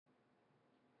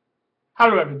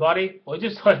Hello everybody, we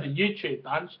just saw the YouTube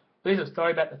bunch. Here's a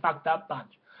story about the fucked up bunch.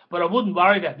 But I wouldn't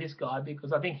worry about this guy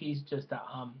because I think he's just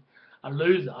a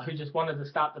loser who just wanted to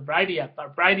start the Brady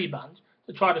bunch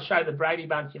to try to show the Brady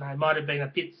bunch, it might have been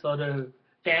a bit sort of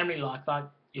family life, like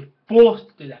you're forced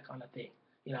to do that kind of thing.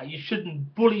 You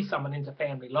shouldn't bully someone into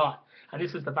family life. And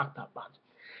this is the fucked up bunch.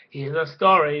 Here's a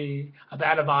story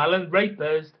about a violent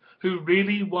rapist who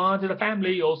really wanted a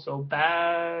family all so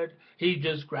bad. He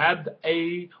just grabbed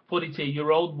a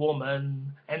 42-year-old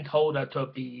woman and told her to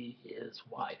be his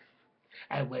wife.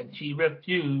 And when she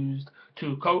refused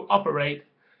to cooperate,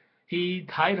 he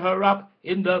tied her up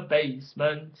in the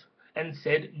basement and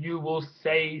said, "You will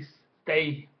stay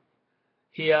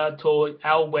here till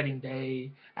our wedding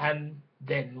day." And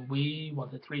then we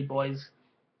wanted 3 boys.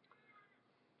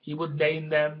 He would name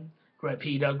them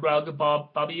Peter, Grug,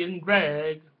 Bob, Bobby, and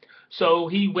Greg. So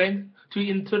he went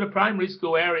into the primary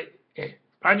school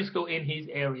in his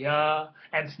area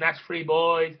and snatched 3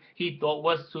 boys he thought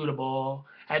was suitable.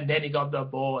 And then he got the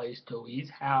boys to his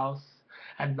house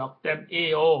and locked them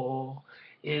all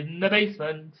in the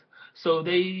basement so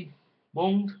they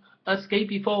won't escape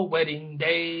before wedding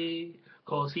day.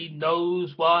 'Cause he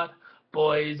knows what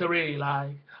boys are really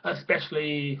like,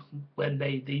 especially when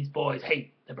these boys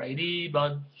hate the Brady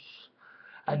Bunch.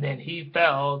 And then he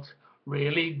felt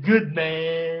really good,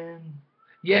 man.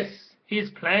 Yes, his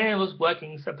plan was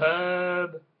working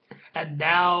superb. And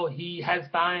now he has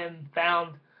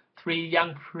found 3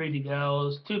 young pretty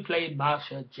girls to play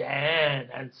Marsha, Jan,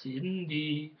 and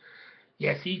Cindy.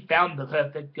 Yes, he found the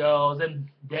perfect girls, and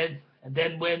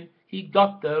then when he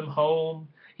got them home,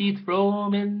 he threw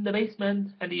them in the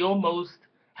basement, and he almost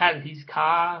had his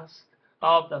cast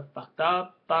of the fucked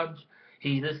up bunch.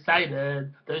 He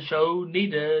decided the show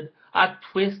needed a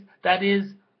twist, that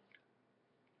is,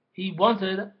 he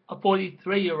wanted a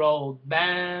 43-year-old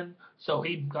man, so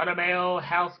he got a male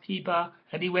housekeeper,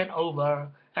 and he went over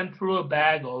and threw a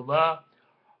bag over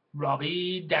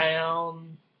Robbie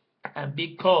down. And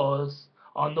because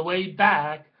on the way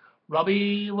back,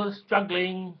 Robbie was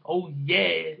struggling, oh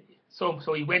yeah, so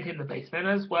he went in the basement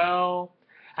as well,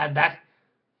 and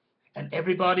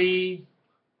everybody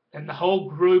and the whole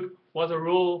group was a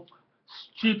real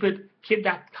stupid,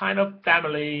 kidnapped kind of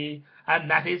family, and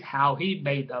that is how he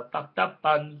made the fucked up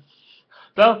bunch.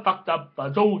 The fucked up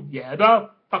bunch, oh yeah, the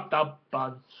fucked up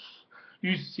bunch.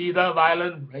 You see, the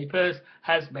violent rapist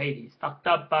has made his fucked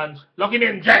up bunch. Lock him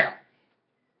in jail.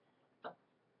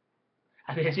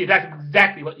 And you see, that's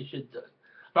exactly what you should do.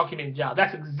 Lock him in jail.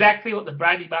 That's exactly what the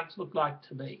Brady Bunch looked like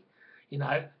to me.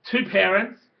 2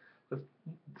 parents with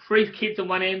 3 kids on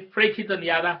one end, 3 kids on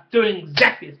the other, doing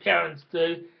exactly as parents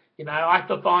do. I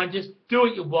find just do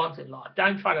what you want in life.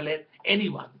 Don't try to let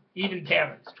anyone, even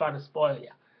parents, try to spoil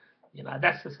you.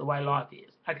 That's just the way life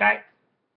is. Okay?